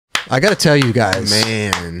I got to tell you guys.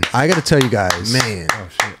 Man. I got to tell you guys. Man. Oh,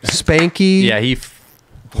 shit. Spanky. Yeah, he.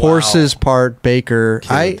 Horses part Baker.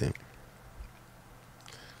 Killed it.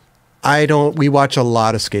 I don't. We watch a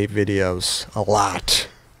lot of skate videos. A lot.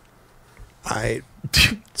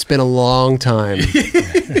 It's been a long time.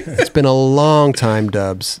 It's been a long time,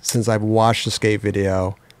 Dubs, since I've watched a skate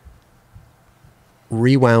video,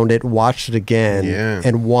 rewound it, watched it again,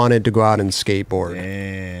 and wanted to go out and skateboard.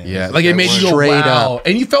 Damn. Yeah, like it made you go Straight wow, up.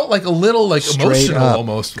 and you felt like a little like Straight emotional up.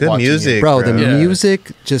 almost. Good watching music. it. Bro, bro. the Yeah.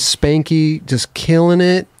 music, just Spanky, just killing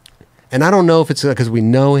it. And I don't know if it's because we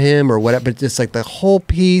know him or whatever, but just like the whole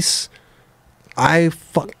piece,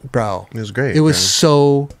 bro. It was great. It was bro.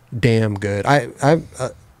 so damn good.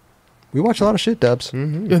 We watch a lot of shit, Dubs.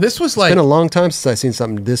 Yeah, this was It's like been a long time since I've seen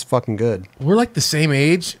something this fucking good. we're like the same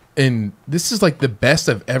age, and this is like the best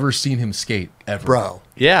I've ever seen him skate ever, Bro,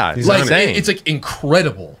 Yeah, He's Like on insane. it's like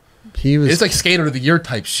incredible. he was It's like skater of the year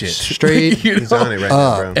type shit. Straight You He's know? on it right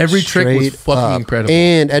now, bro. Every trick was straight fucking up. incredible.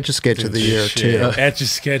 And Etch a Sketch of the year, too. Etch a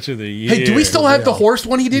Sketch of the year. Hey, do we still have the horse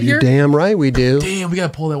one he did You here? damn right we do. Damn, we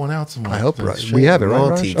gotta pull that one out somewhere. I hope right. We have it, right? Raj?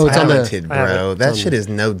 Multi Oh, it's on the... talented, I have bro. it. That shit is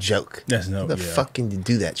no joke. That's no. How the yeah. fuck can you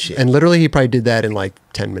do that shit? And literally, he probably did that in like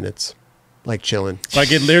 10 minutes. Like chilling. Like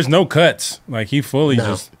there's no cuts. Like he fully No.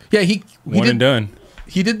 just Yeah, he one did, and done.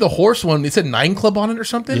 He did the horse one. It said 9 Club on it or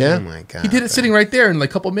something. Yeah. Oh my god. He did it sitting right there in like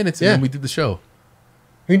a couple minutes, and Yeah. then we did the show.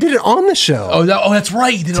 He did it on the show. Oh, that's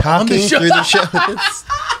right. He did it on talking the show. through the show. That's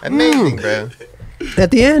amazing, bro. At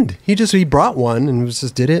the end, he brought one and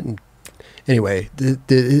just did it. And anyway,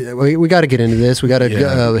 we got to get into this. We got to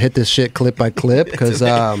Yeah. hit this shit clip by clip because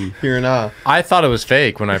You're in awe. I thought it was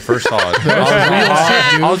fake when I first saw it.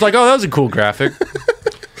 I was like, oh, that was a cool graphic.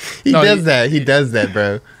 He No, does that. He does that,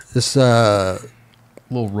 bro. this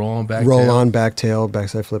Little roll on back. roll tail. on back tail,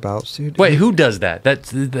 backside flip out, dude. Wait, who does that?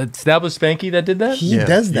 That was Spanky that did that? He Yeah.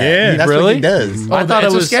 does that. Yeah. That's Really? what he does. Oh, I thought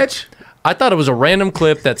it was sketch. I thought it was a random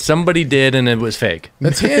clip that somebody did and it was fake.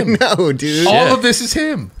 That's him. No, dude. All of this is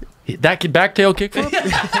him. That kid back tail kickflip?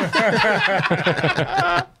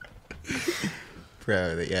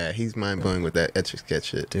 Bro, yeah, he's mind blowing with that etch a sketch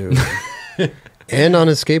shit. Dude. And on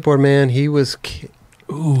his skateboard, man, he was.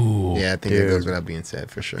 Ooh. Yeah, I think Dude. that goes without being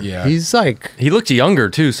said for sure. Yeah. He's like. He looked younger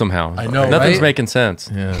too somehow. I know, Nothing's right? making sense.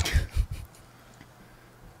 Yeah.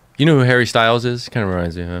 You know who Harry Styles is? Kind of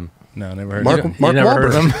reminds me of him. No, never heard Mark- of him. You never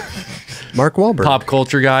heard of him? Mark Wahlberg. Pop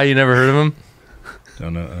culture guy. You never heard of him? I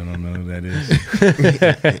don't know who that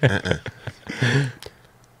is.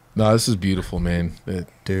 No, this is beautiful, man.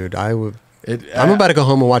 Dude, I'm It, about to go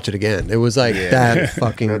home and watch it again. It was like Yeah. that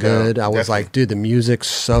fucking No good. doubt. I was like, dude, the music's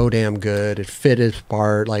so damn good. It fit his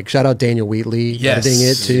part. Like, shout out Daniel Wheatley Yes. editing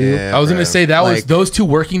it too. Yeah. I was bro. gonna say that was Like- those two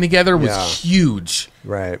working together was Yeah. huge.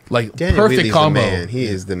 Right. Like Daniel perfect Wheatley's combo. The man. He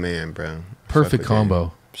is the man, bro. Perfect Fuck with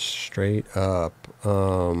combo. Straight up.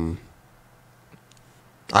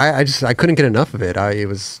 I couldn't get enough of it. I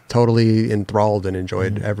was totally enthralled and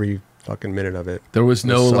enjoyed every fucking minute of it. There was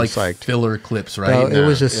no so like psyched. filler clips, right? Bro, it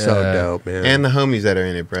was just so Yeah. dope, man. And the homies that are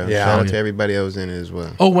in it, bro. Yeah. Shout out Yeah. to everybody else in it as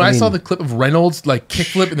well. Oh, when I, saw mean- the clip of Reynolds like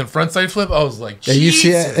kickflip and then frontside flip, I was like, at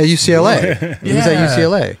Jesus. UCLA. He was at Yeah.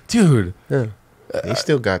 UCLA. Dude. Yeah. He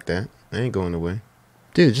still got that. I ain't going away.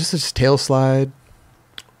 Dude, just a tail slide,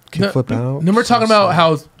 kickflip out. Then we're talking So about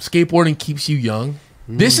how skateboarding keeps you young.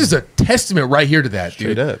 This is a testament right here to that,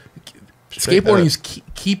 Straight dude. up. Straight Skateboarding up. is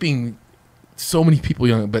keeping so many people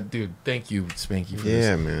young. But dude, thank you, Spanky, for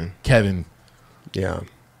Yeah, this. man. Kevin, Yeah.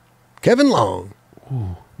 Kevin Long.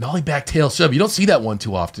 nollie back tail shove. You don't see that one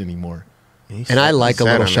too often anymore. And I like a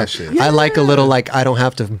little shot. shot. I like a little, like, I don't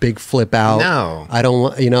have to big flip out. No. I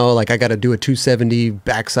don't, like I got to do a 270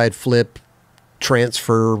 backside flip,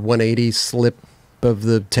 transfer 180 slip of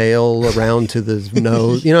the tail around to the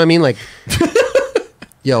nose. You know what I mean? Like,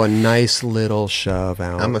 yo, a nice little shove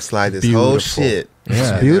out. I'm gonna slide this Beautiful. whole shit. Yeah.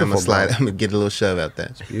 It's beautiful, I'm gonna slide. bro. I'm gonna get a little shove out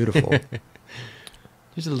there. Beautiful.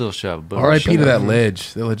 Just a little shove. Boom. R.I.P. to that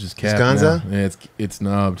ledge. That ledge is capped. Gonza? now. Yeah, it's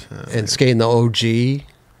knobbed. And skating the OG,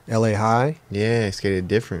 LA High. Yeah, I skated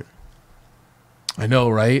different. I know,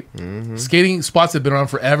 right? Skating spots have been around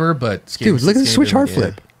forever, but skating, Dude, look at the switch hard Yeah.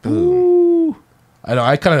 flip. Ooh. I know.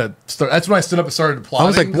 I kind of that's when I stood up and started applauding. I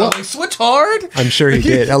was like, what? switch hard. I'm sure he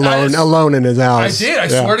did. Alone in his I house. did. I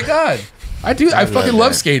Yeah. swear to God. I do. I fucking love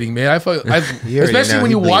love that. skating, man. You already Especially know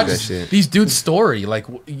when he you believes watch that shit. these dudes' story, like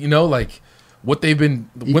like what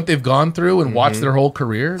they've gone through and watch their whole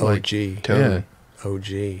career. Like, OG. Totally.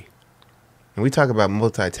 OG. And we talk about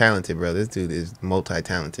multi-talented, bro. This dude is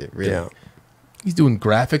multi-talented. Really. Yeah. he's doing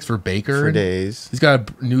graphics for Baker. For days. He's got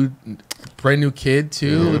a brand new kid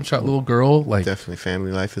too, shot little girl. Like, Definitely,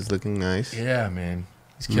 family life is looking nice. yeah, man,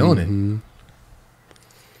 he's killing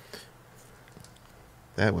it.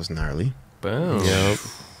 That was gnarly. Boom. Yep.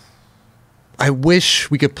 I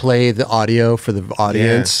wish we could play the audio for the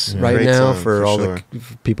audience Yeah. right Great now song, for for all sure. the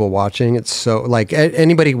people watching. It's so like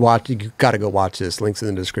anybody watch. You got to go watch this. Links in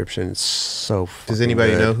the description. It's so. Does fucking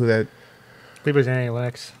anybody good. know who that I believe it was Annie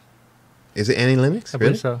Lennox. is? It Annie Lennox? I Really?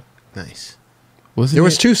 believe so. Nice. Wasn't There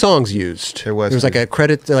was it- 2 songs used. There was like two. a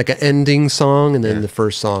credit, like an ending song, and then Yeah. the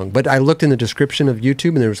first song. But I looked in the description of YouTube,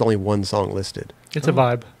 and there was only 1 song listed. It's a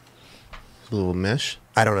vibe. A little mesh.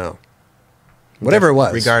 I don't know. Whatever it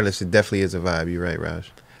was. Regardless, it definitely is a vibe. You're right,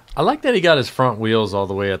 Raj. I like that he got his front wheels all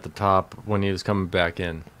the way at the top when he was coming back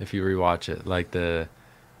in. If you rewatch it, like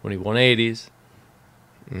when he 180s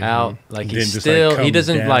out, like Didn't he's just, like, still he come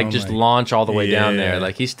doesn't like down, just like- launch all the way down there. Yeah.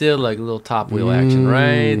 Like he's still like a little top wheel action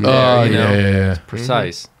right there. Oh, you know? yeah.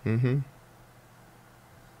 Precise. Mm-hmm.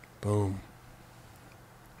 Boom.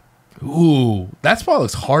 Ooh, that spot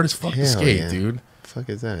looks hard as fuck to Hell skate, yeah. dude. Fuck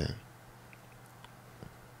is that? At?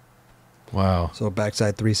 Wow. So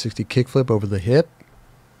backside 360 kickflip over the hip.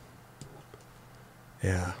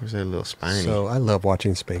 Yeah. Where's that little spiny? So I love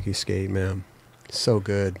watching Spanky skate, man. So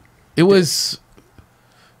good. It was.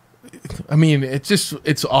 I mean,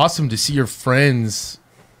 it's awesome to see your friends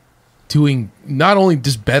doing not only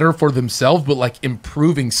just better for themselves, but like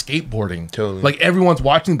improving skateboarding. Totally. Like everyone's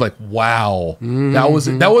watching, like, wow, that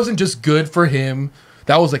wasn't just good for him.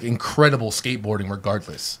 That was like incredible skateboarding,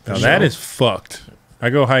 regardless. Now that is fucked. I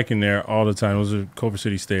go hiking there all the time. Those are Culver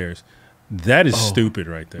City stairs. That is stupid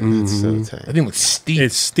right there. It's so I tight. think it was steep.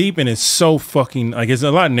 It's steep and it's so fucking like it's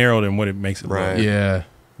a lot narrower than what it makes it Right. look. yeah,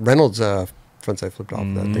 Reynolds frontside flipped off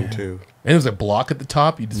that thing too. and there was a block at the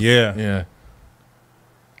top. You just, Yeah. yeah.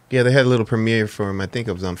 Yeah, they had a little premiere for him. I think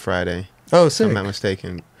it was on Friday. Oh, If sick. I'm not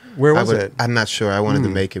mistaken. Where was I would- it? I'm not sure. I wanted to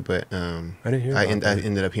Hmm. make it, but I didn't hear I about that.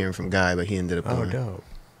 ended up hearing from Guy, but he ended up. Oh, going. dope.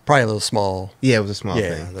 Probably a little small. Yeah, it was a small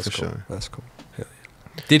yeah, thing that's for cool. sure. That's cool. Hell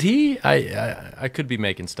Did he? I could be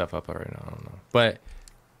making stuff up right now. I don't know. But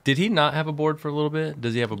did he not have a board for a little bit?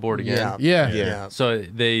 Does he have a board again? Yeah. yeah. Yeah. So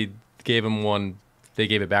they gave him one. They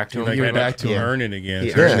gave it back to him. Like Give it had back to to him. earn it again. He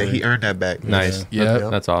So earned Yeah. it. He earned that back. Nice. Yeah.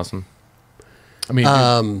 That's awesome. I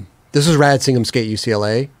mean, This was Rad Singham Skate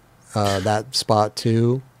UCLA. That spot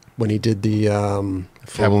too when he did the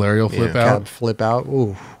Caballero flip Yeah. out. cab flip out.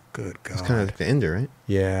 Ooh, good God. It's kind of like the ender, right?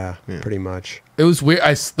 yeah, Yeah. pretty much. It was weird.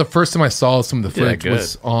 The first time I saw some of the You did that footage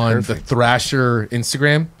was good. on Perfect. the Thrasher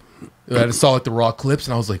Instagram. I just saw like the raw clips,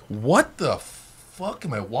 and I was like, "What the fuck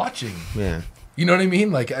am I watching?" Yeah. You know what I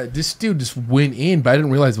mean? Like this dude just went in, but I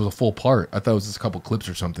didn't realize it was a full part. I thought it was just a couple clips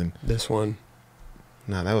or something. This one.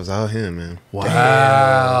 No, that was all him, man.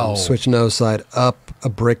 Wow. Switch nose slide up a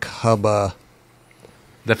brick hubba.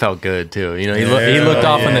 That felt good too. You know, he looked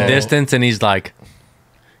off in the distance and he's like,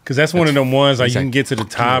 Because that's one of them ones like He's you like, can get to the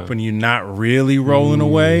top and you're not really rolling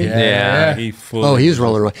away. Yeah. He fully Oh, he was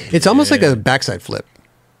rolling away. It's almost like a backside flip.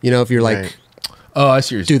 You know, if you're like Right. Oh, I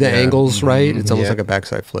see. do the angles right, it's almost Yeah. like a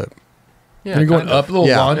backside flip. yeah, And you're going kind of. up, little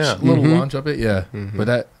Yeah. launch, Yeah. little launch up it. Yeah, but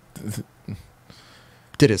that.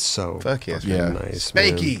 Did it so Fuck yeah. Yeah. nice.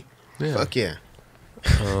 man. Spanky. Yeah. Fuck yeah.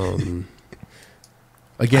 I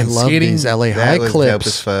Again, love skating. these LA high That was dope as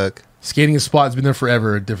clips. fuck. Skating spot's been there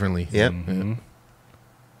forever, differently. Yep. Mhm.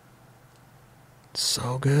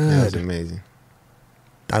 So That was good. amazing.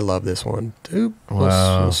 I love this one. Dude,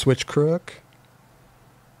 Wow. little switch crook.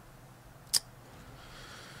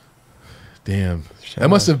 Damn, that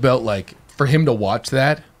must have felt like for him to watch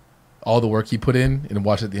that, all the work he put in, and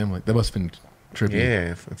watch it at the end. Like that must have been trippy.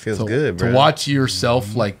 Yeah, it feels to, good, bro. to watch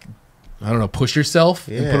yourself like I don't know, push yourself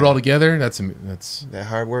and put it Yeah. all together. That's That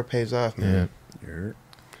hard work pays off, yeah. man.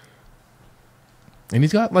 And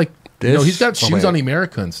he's got like This- he's got oh, shoes wait. on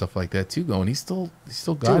America and stuff like that too going. He's still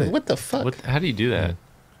got Dude, it. what the fuck? What, how do you do that? How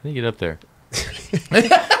do you get up there? Spring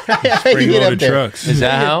get loaded up there. trucks. Is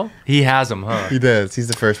that how? He has them, huh? He does. He's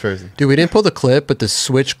the first person. Dude, we didn't pull the clip, but the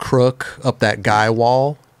switch crook up that guy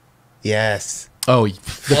wall. Yes. Oh,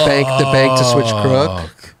 The bank to switch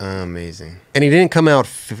crook. Amazing. And he didn't come out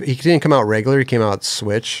he didn't come out regular, he came out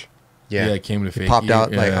switch. Yeah, Yeah. it came to fake. Popped you.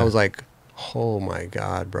 out like Yeah. I was like, "Oh my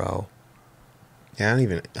god, bro." Yeah, I don't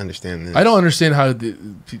even understand this. I don't understand how the,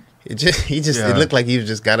 It Yeah. looked like he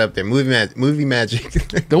just got up there. Movie magic.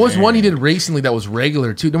 there was one he did recently that was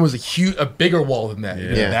regular too. There was a bigger wall than that. Yeah.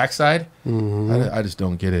 The Yeah. backside. I just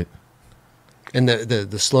don't get it. And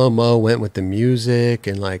the slow mo went with the music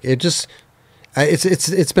and like it just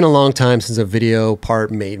it's been a long time since a video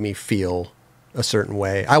part made me feel a certain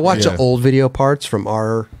way. I watch Yeah. the old video parts from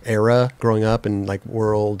our era growing up and like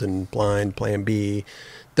World and Blind Plan B.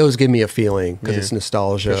 Those give me a feeling because Yeah, it's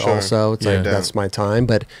nostalgia for sure. also. It's Yeah. like that's my time,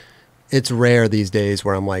 but it's rare these days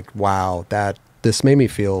where I'm like, wow, that this made me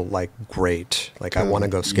feel like great. Like I want to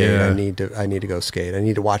go skate. Yeah. I need to go skate. I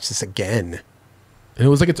need to watch this again. And it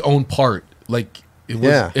was like its own part. Like it was.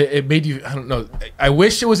 Yeah. It made you. I don't know. I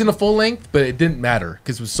wish it was in a full length, but it didn't matter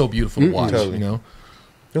because it was so beautiful to watch. Totally. You know.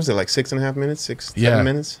 Was it like 6.5 minutes? 7 Yeah.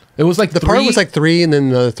 minutes? It was like The part was like 3, and then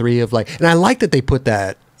another 3 of like. And I like that they put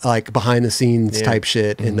that like behind the scenes Yeah. type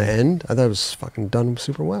shit in the end. I thought it was fucking done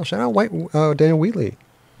super well. Shout out Daniel Wheatley.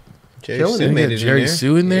 Jerry Killing Sue it. made Yeah, it Jerry in there.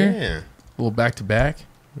 Sue in there? Yeah. a little back to back.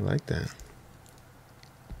 I like that.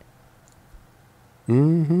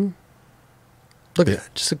 Look at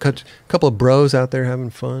that. Just a couple of bros out there having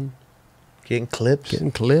fun, Getting clips.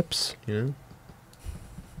 getting clips. You know?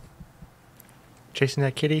 Chasing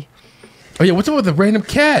that kitty. Oh yeah, what's up with the random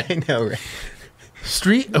cat? I know, right?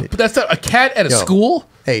 Street? That's not a cat at a Yo. school?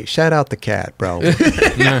 Hey, shout out the cat, bro.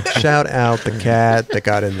 Shout out the cat that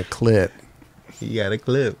got in the clip. You got a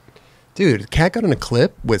clip. Dude, the cat got in a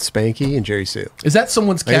clip with Spanky and Jerry Sue. Is that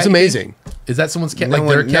someone's cat? It's amazing. Is that someone's cat? No like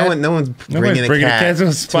their one, cat? no one's bringing, bringing a a cat cat to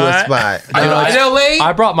a spot. I know, in LA?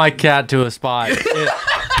 I brought my cat to a spot.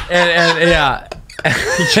 and yeah.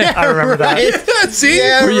 I remember that. See?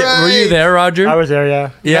 Yeah. Were you there, Roger? I was there,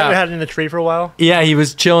 yeah. Yeah. We had it in the tree for a while. Yeah, he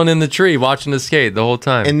was chilling in the tree watching us skate the whole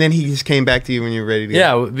time. And then he just came back to you when you were ready to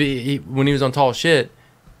yeah, when he was on tall shit,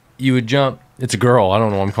 you would jump. It's a girl. I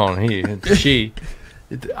don't know what I'm calling he. It's she.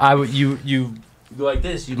 You go like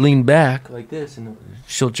this. You lean back like this, and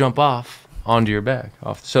she'll jump off onto your back.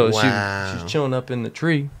 So Wow. she's chilling up in the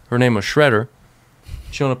tree. Her name was Shredder.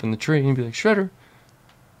 Chilling up in the tree, and you'd be like, Shredder.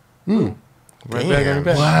 Right back on your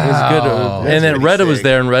back. Wow. It was good. That's And then pretty Retta was sick.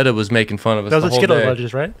 there, and Retta was making fun of us That was the at whole Skittles day.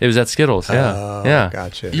 Ledges, right? It was at Skittles, yeah. Oh, yeah.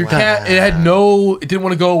 Gotcha. Your cat, it had no, it didn't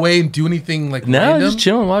want to go away and do anything like No, random? just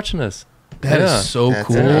chilling, watching us. That is Yeah. so That's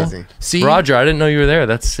cool. amazing. See? Roger, I didn't know you were there.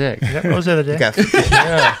 That's sick. Yeah, what was the other day? You got,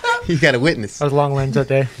 yeah. you got a witness. I was long lens that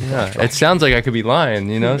day. Yeah. It sounds like I could be lying,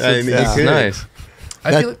 you know? So I it's, mean, it's you could. nice.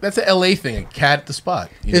 I feel like that's an LA thing, a cat at the spot.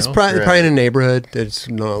 You It's know? probably in a neighborhood. It's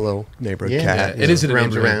not a little neighborhood Yeah. cat. It is in a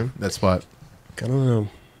Rounds neighborhood, around. that spot. I don't know.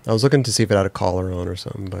 I was looking to see if it had a collar on or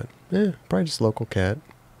something, but yeah, probably just local cat.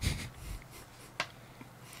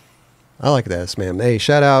 I like this, man. Hey,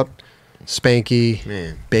 shout out Spanky,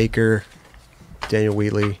 Man, Baker, Daniel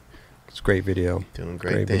Wheatley. It's a great video. doing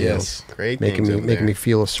Great great videos. things. Great Making things me over making me there.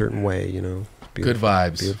 feel a certain way, you know. Good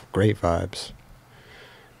vibes. Beautiful, great vibes.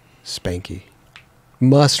 Spanky.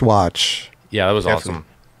 Must watch. Yeah, that was Definitely.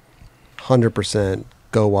 awesome. 100%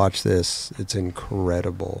 go watch this. It's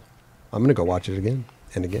incredible. I'm going to go watch it again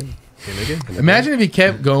and again. And again. Imagine if he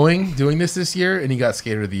kept going, doing this year, and he got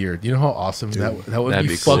Skater of the Year. Do you know how awesome that would that'd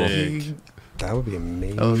be? be cool. Fucking, That would be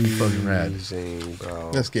amazing. That would be fucking rad.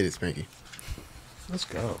 Bro. Let's get it, Spanky. Let's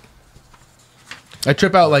go. I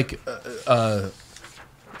trip out like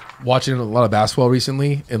watching a lot of basketball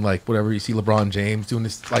recently, and like whatever you see LeBron James doing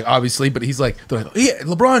this, like obviously, but he's like, they're like, yeah,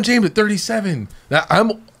 LeBron James at 37. Now,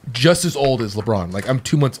 I'm just as old as LeBron. Like I'm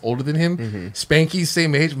 2 months older than him. Spanky's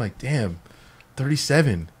same age. I'm like, damn,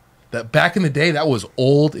 37. That back in the day, that was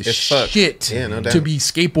old as As fuck. shit. Yeah, no to doubt. be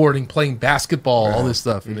skateboarding, playing basketball, all this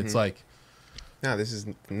stuff, and it's like No, this is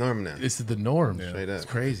the norm now. this is the norm. Straight It's up.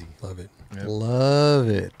 crazy. Love it. Yep. Love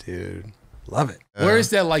it, dude. Love it. Where is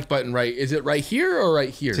that like button? Right? Is it right here or right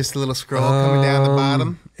here? Just a little scroll coming down the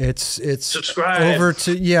bottom. It's Subscribe. over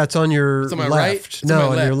to it's on your It's on my left. right? It's on No,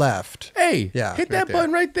 my on your left. left. Hey, Yeah, hit right that there.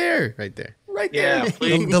 button right there. Right there. Right there.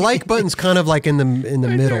 The like button's kind of like in the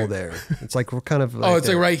middle there. It's like we're kind of like it's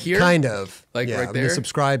like there. right here? Kind of. Like yeah, right and the there?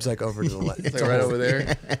 subscribe's like over to the left. It's like right over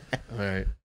there. All right.